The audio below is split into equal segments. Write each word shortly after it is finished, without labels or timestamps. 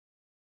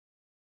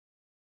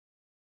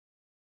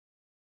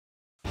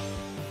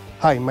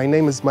Hi, my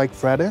name is Mike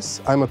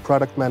Fratis. I'm a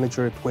product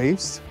manager at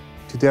Waves.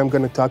 Today I'm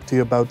going to talk to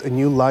you about a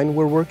new line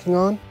we're working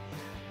on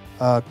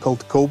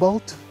called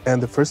Cobalt,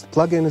 and the first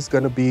plugin is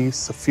going to be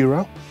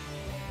Saphira.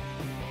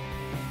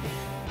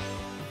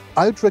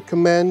 I'd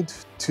recommend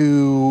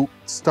to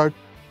start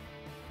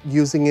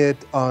using it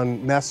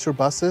on master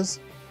buses,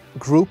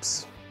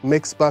 groups,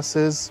 mix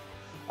buses,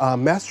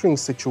 mastering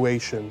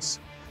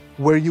situations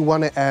where you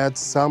want to add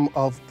some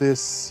of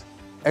this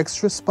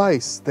extra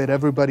spice that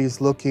everybody's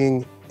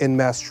looking in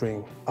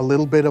mastering. A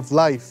little bit of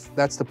life,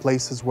 that's the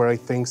places where I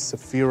think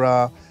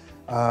Saphira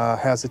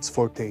has its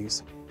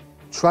fortes.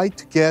 Try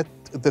to get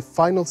the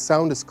final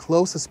sound as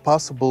close as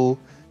possible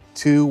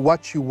to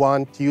what you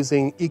want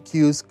using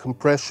EQs,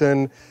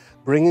 compression,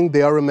 bringing the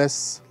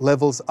RMS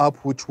levels up,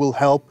 which will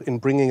help in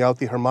bringing out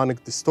the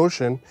harmonic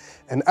distortion.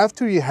 And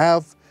after you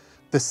have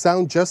the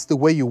sound just the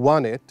way you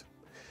want it,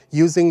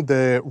 using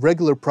the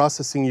regular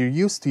processing you're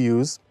used to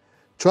use,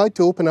 try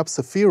to open up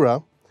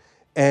Saphira,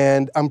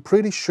 and I'm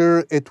pretty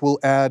sure it will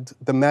add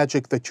the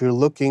magic that you're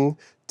looking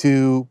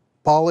to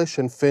polish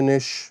and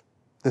finish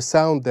the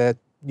sound that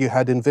you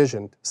had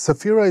envisioned.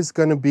 Saphira is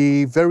going to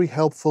be very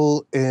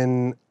helpful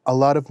in a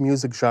lot of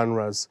music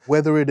genres,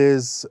 whether it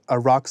is a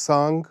rock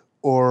song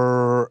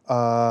or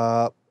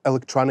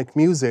electronic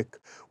music,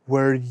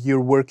 where you're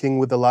working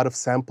with a lot of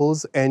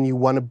samples and you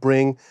want to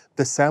bring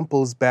the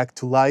samples back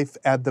to life,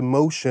 add the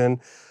motion,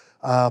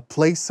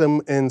 place them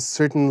in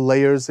certain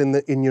layers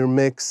in your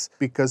mix,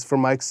 because from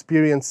my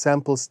experience,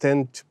 samples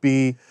tend to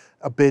be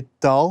a bit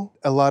dull.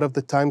 A lot of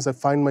the times I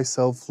find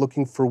myself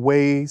looking for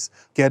ways,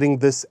 getting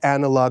this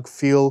analog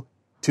feel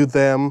to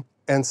them,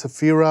 and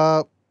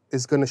Saphira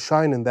is going to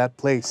shine in that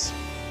place.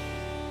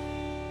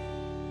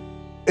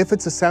 If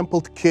it's a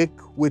sampled kick,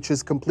 which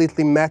is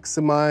completely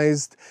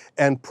maximized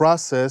and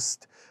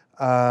processed,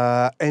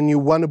 and you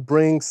want to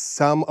bring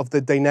some of the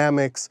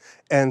dynamics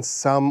and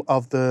some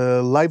of the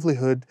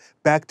livelihood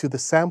back to the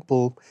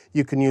sample,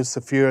 you can use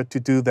Saphira to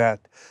do that.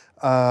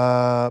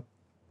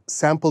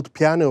 Sampled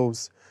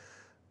pianos,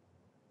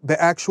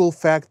 the actual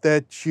fact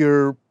that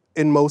you're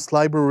in most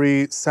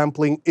library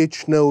sampling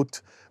each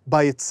note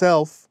by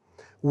itself,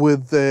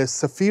 with the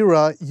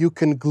Saphira you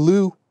can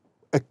glue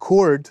a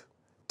chord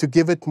to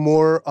give it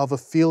more of a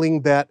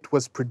feeling that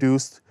was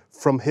produced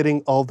from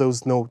hitting all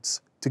those notes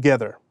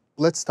together.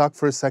 Let's talk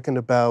for a second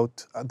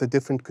about the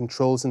different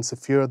controls in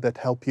Saphira that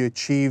help you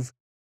achieve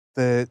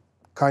the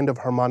kind of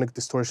harmonic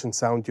distortion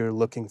sound you're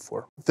looking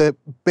for. The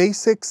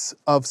basics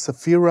of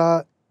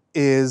Saphira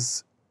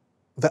is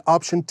the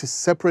option to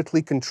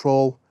separately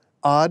control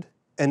odd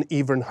and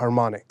even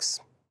harmonics.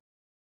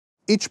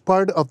 Each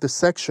part of the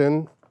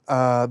section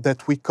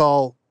that we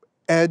call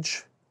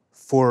edge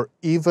for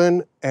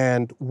even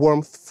and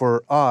warmth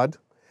for odd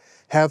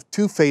have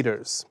two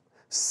faders,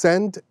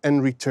 send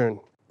and return.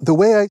 The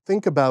way I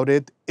think about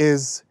it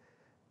is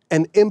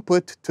an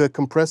input to a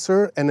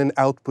compressor and an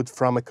output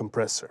from a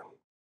compressor.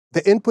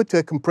 The input to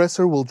a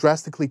compressor will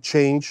drastically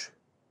change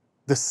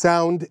the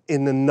sound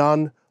in a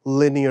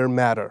non-linear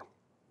manner.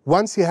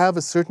 Once you have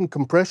a certain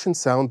compression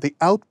sound, the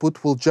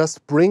output will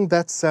just bring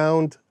that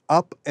sound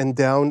up and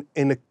down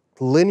in a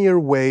linear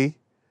way,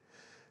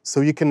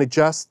 so you can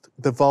adjust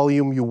the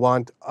volume you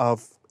want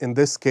of, in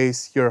this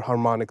case, your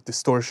harmonic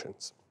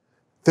distortions.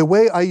 The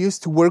way I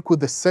used to work with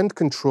the send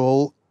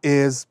control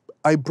is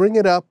I bring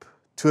it up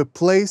to a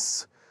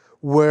place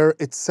where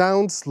it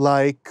sounds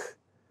like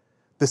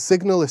the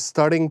signal is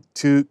starting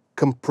to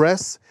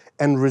compress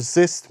and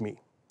resist me.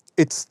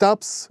 It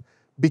stops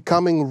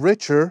becoming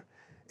richer,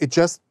 it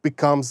just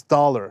becomes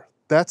duller.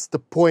 That's the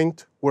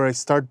point where I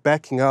start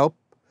backing up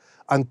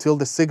until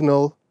the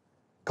signal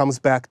comes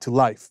back to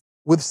life.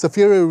 With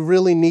Saphira, you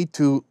really need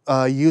to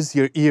use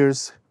your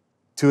ears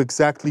to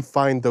exactly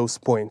find those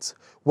points.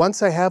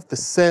 Once I have the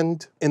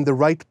send in the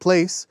right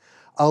place,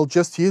 I'll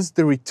just use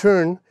the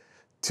return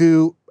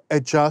to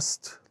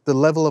adjust the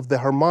level of the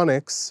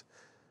harmonics.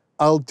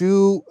 I'll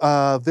do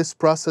this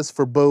process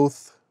for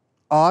both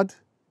odd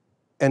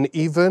and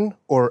even,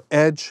 or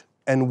edge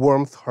and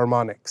warmth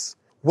harmonics.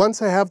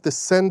 Once I have the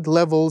send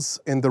levels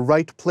in the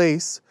right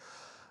place,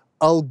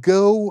 I'll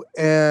go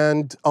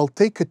and I'll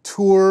take a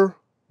tour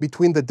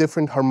between the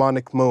different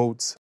harmonic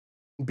modes.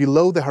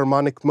 Below the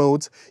harmonic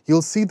modes,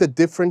 you'll see the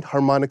different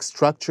harmonic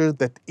structure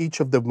that each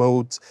of the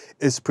modes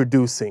is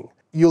producing.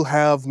 You'll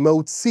have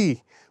mode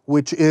C,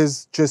 which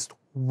is just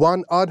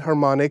one odd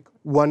harmonic,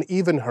 one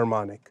even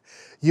harmonic.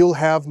 You'll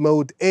have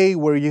mode A,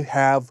 where you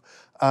have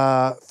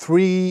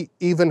 3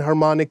 even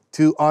harmonic,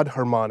 2 odd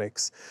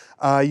harmonics.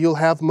 You'll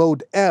have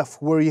mode F,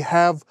 where you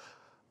have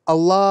a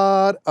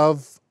lot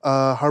of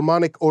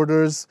harmonic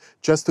orders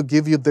just to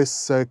give you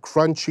this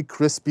crunchy,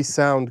 crispy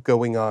sound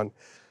going on.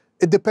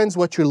 It depends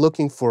what you're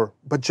looking for,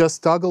 but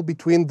just toggle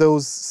between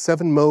those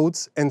 7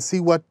 modes and see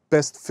what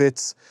best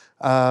fits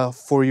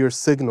for your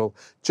signal.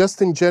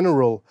 Just in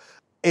general,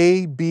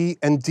 A, B,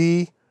 and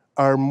D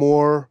are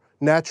more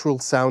natural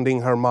sounding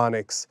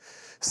harmonics.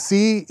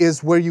 C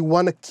is where you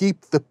want to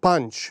keep the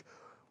punch.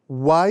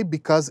 Why?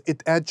 Because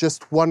it adds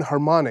just one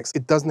harmonics.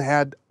 It doesn't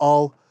add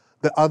all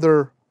the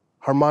other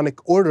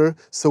harmonic order,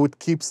 so it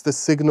keeps the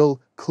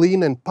signal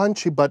clean and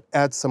punchy, but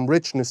adds some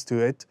richness to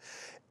it.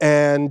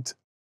 And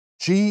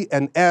G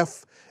and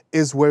F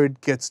is where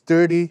it gets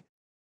dirty.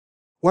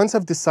 Once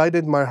I've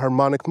decided my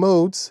harmonic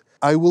modes,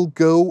 I will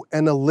go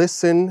and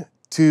listen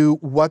to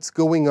what's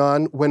going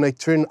on when I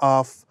turn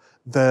off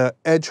the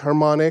edge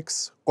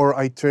harmonics or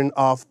I turn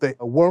off the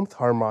warmth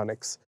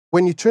harmonics.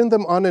 When you turn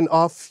them on and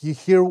off, you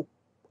hear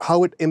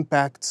how it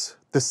impacts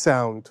the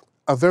sound.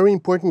 A very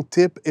important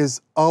tip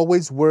is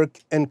always work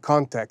in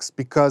context,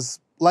 because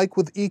like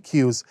with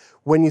EQs,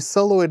 when you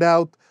solo it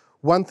out,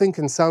 one thing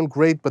can sound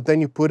great, but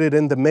then you put it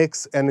in the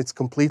mix and it's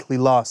completely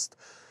lost.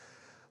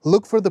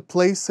 Look for the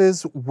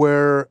places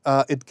where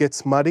it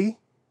gets muddy,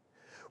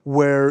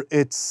 where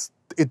it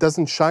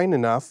doesn't shine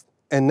enough,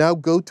 and now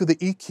go to the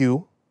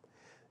EQ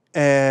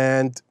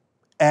and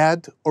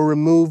add or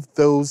remove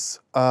those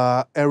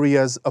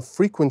areas of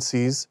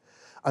frequencies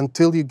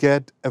until you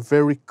get a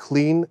very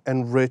clean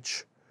and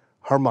rich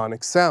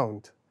harmonic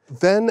sound.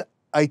 Then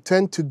I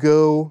tend to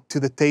go to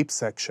the tape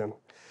section.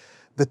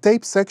 The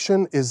tape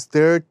section is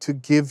there to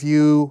give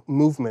you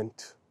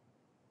movement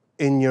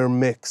in your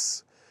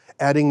mix,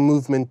 adding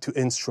movement to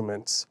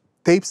instruments.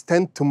 Tapes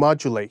tend to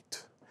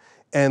modulate,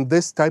 and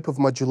this type of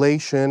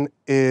modulation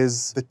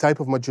is the type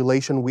of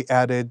modulation we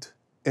added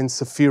in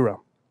Saphira.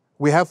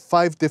 We have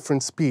 5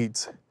 different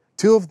speeds.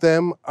 2 of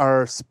them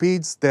are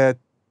speeds that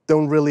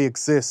don't really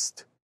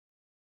exist.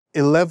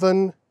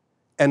 11¼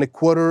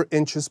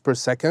 inches per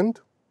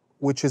second,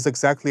 which is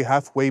exactly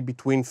halfway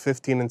between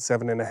 15 and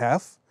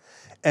 7½,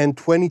 and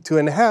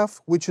 22½,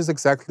 which is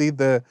exactly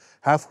the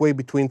halfway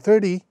between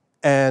 30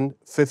 and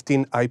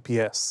 15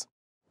 IPS.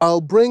 I'll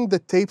bring the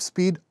tape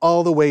speed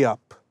all the way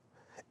up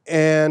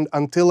and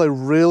until I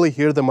really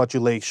hear the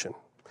modulation.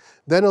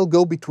 Then I'll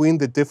go between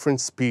the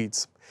different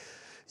speeds.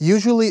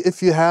 Usually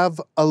if you have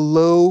a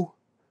low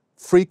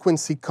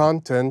frequency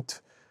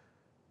content,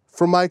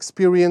 from my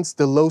experience,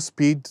 the low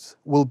speed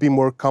will be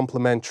more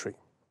complementary.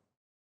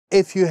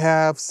 If you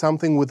have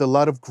something with a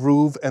lot of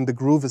groove and the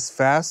groove is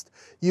fast,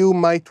 you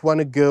might want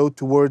to go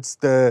towards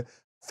the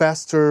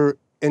faster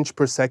inch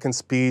per second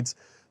speeds,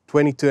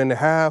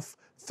 22½,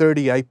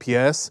 30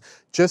 IPS,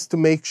 just to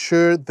make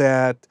sure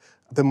that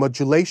the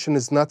modulation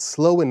is not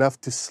slow enough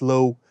to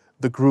slow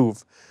the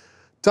groove.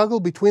 Toggle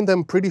between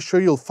them, pretty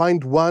sure you'll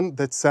find one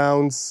that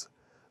sounds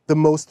the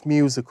most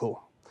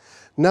musical.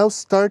 Now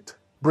start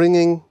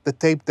bringing the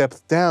tape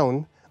depth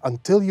down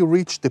until you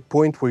reach the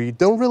point where you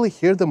don't really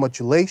hear the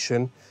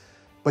modulation,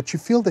 but you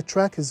feel the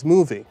track is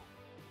moving.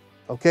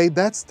 Okay,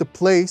 that's the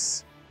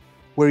place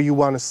where you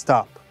want to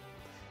stop.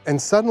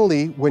 And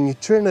suddenly, when you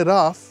turn it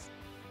off,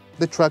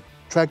 the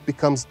track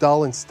becomes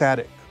dull and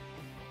static.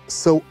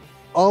 So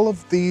all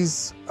of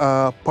these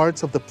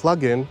parts of the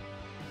plugin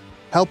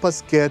help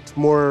us get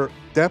more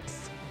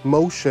depth,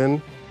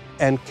 motion,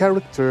 and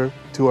character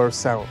to our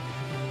sound.